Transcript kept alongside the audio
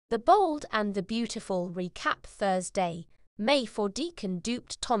The Bold and the Beautiful recap Thursday, May 4. Deacon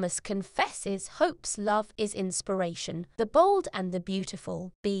Duped Thomas confesses Hope's love is inspiration. The Bold and the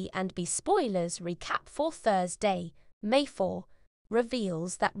Beautiful B&B spoilers recap for Thursday, May 4,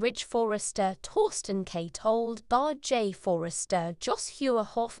 reveals that Ridge Forrester Torsten K told R.J. Forrester Joshua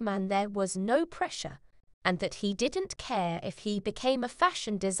Hoffman there was no pressure, and that he didn't care if he became a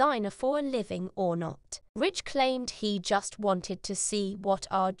fashion designer for a living or not. Ridge claimed he just wanted to see what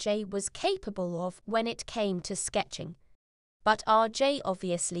RJ was capable of when it came to sketching. But RJ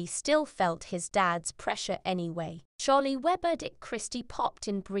obviously still felt his dad's pressure anyway. Charlie Weber Dick Christie popped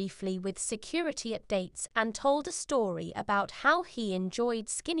in briefly with security updates and told a story about how he enjoyed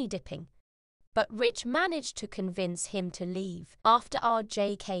skinny dipping. But Ridge managed to convince him to leave. After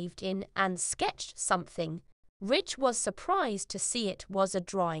RJ caved in and sketched something, Ridge was surprised to see it was a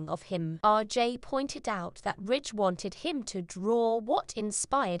drawing of him. RJ pointed out that Ridge wanted him to draw what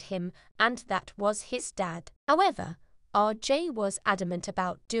inspired him, and that was his dad. However, RJ was adamant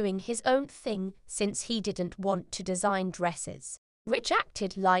about doing his own thing since he didn't want to design dresses. Ridge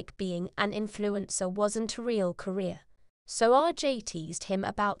acted like being an influencer wasn't a real career. So RJ teased him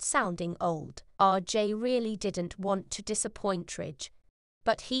about sounding old. RJ really didn't want to disappoint Ridge,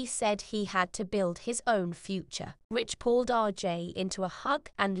 but he said he had to build his own future. Ridge pulled RJ into a hug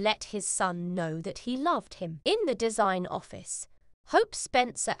and let his son know that he loved him. In the design office, Hope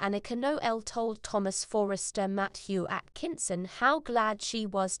Spencer Annika Noel told Thomas Forrester Matthew Atkinson how glad she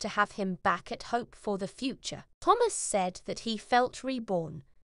was to have him back at Hope for the future. Thomas said that he felt reborn.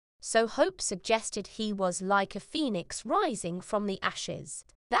 So Hope suggested he was like a phoenix rising from the ashes.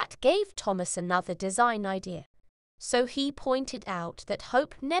 That gave Thomas another design idea. So he pointed out that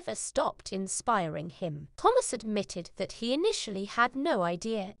Hope never stopped inspiring him. Thomas admitted that he initially had no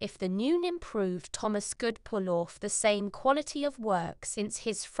idea if the new improved Thomas could pull off the same quality of work since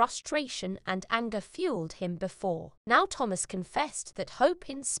his frustration and anger fueled him before. Now Thomas confessed that Hope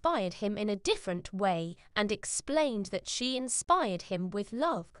inspired him in a different way and explained that she inspired him with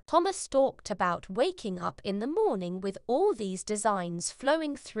love. Thomas talked about waking up in the morning with all these designs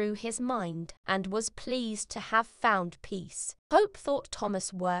flowing through his mind and was pleased to have found peace. Hope thought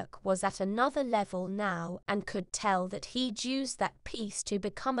Thomas' work was at another level now and could tell that he'd use that peace to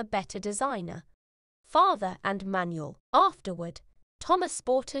become a better designer, father and manual. Afterward, Thomas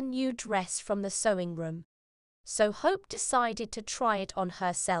bought a new dress from the sewing room. So Hope decided to try it on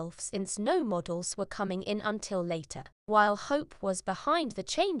herself since no models were coming in until later. While Hope was behind the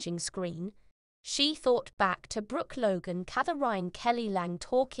changing screen, she thought back to Brooke Logan Catherine Kelly Lang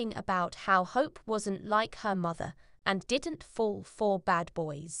talking about how Hope wasn't like her mother and didn't fall for bad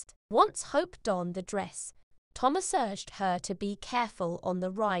boys. Once Hope donned the dress, Thomas urged her to be careful on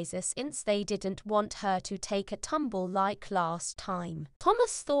the riser since they didn't want her to take a tumble like last time.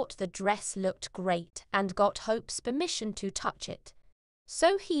 Thomas thought the dress looked great and got Hope's permission to touch it.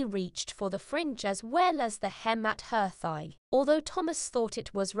 So he reached for the fringe as well as the hem at her thigh. Although Thomas thought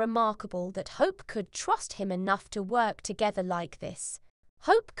it was remarkable that Hope could trust him enough to work together like this,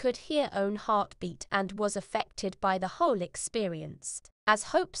 Hope could hear own heartbeat and was affected by the whole experience.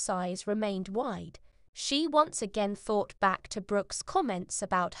 As Hope's eyes remained wide, she once again thought back to Brooke's comments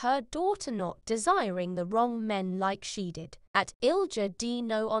about her daughter not desiring the wrong men like she did. At Ilja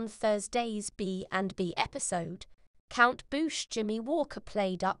Dino on Thursday's B&B episode, Count Boosh Jimmy Walker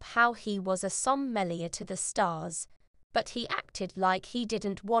played up how he was a sommelier to the stars, but he acted like he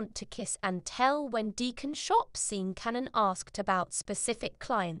didn't want to kiss and tell when Deacon shop scene Cannon asked about specific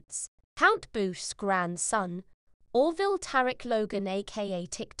clients. Count Boosh's grandson, Orville Tarek Logan aka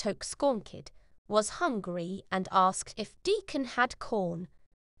TikTok Scorn Kid, was hungry and asked if Deacon had corn.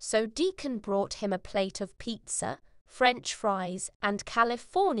 So Deacon brought him a plate of pizza, French fries and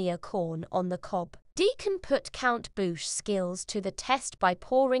California corn on the cob. Deacon put Count Boosh's skills to the test by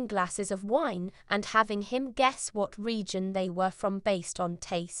pouring glasses of wine and having him guess what region they were from based on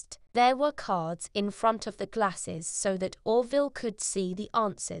taste. There were cards in front of the glasses so that Orville could see the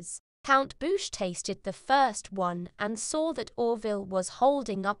answers. Count Boosh tasted the first one and saw that Orville was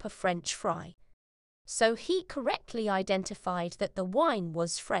holding up a French fry. So he correctly identified that the wine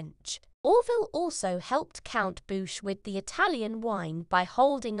was French. Orville also helped Count Boosh with the Italian wine by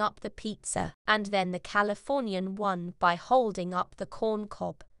holding up the pizza, and then the Californian one by holding up the corn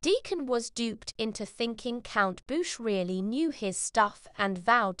cob. Deacon was duped into thinking Count Boosh really knew his stuff and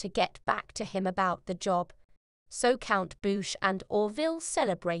vowed to get back to him about the job. So Count Boosh and Orville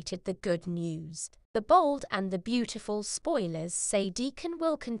celebrated the good news. The Bold and the Beautiful spoilers say Deacon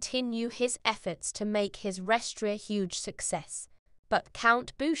will continue his efforts to make his restaurant a huge success, but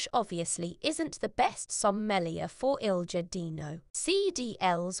Count Bouche obviously isn't the best sommelier for Il Giardino.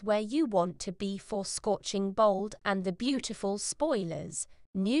 CDL's where you want to be for scorching bold and the beautiful spoilers,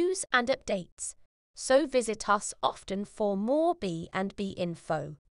 news and updates. So visit us often for more B&B info.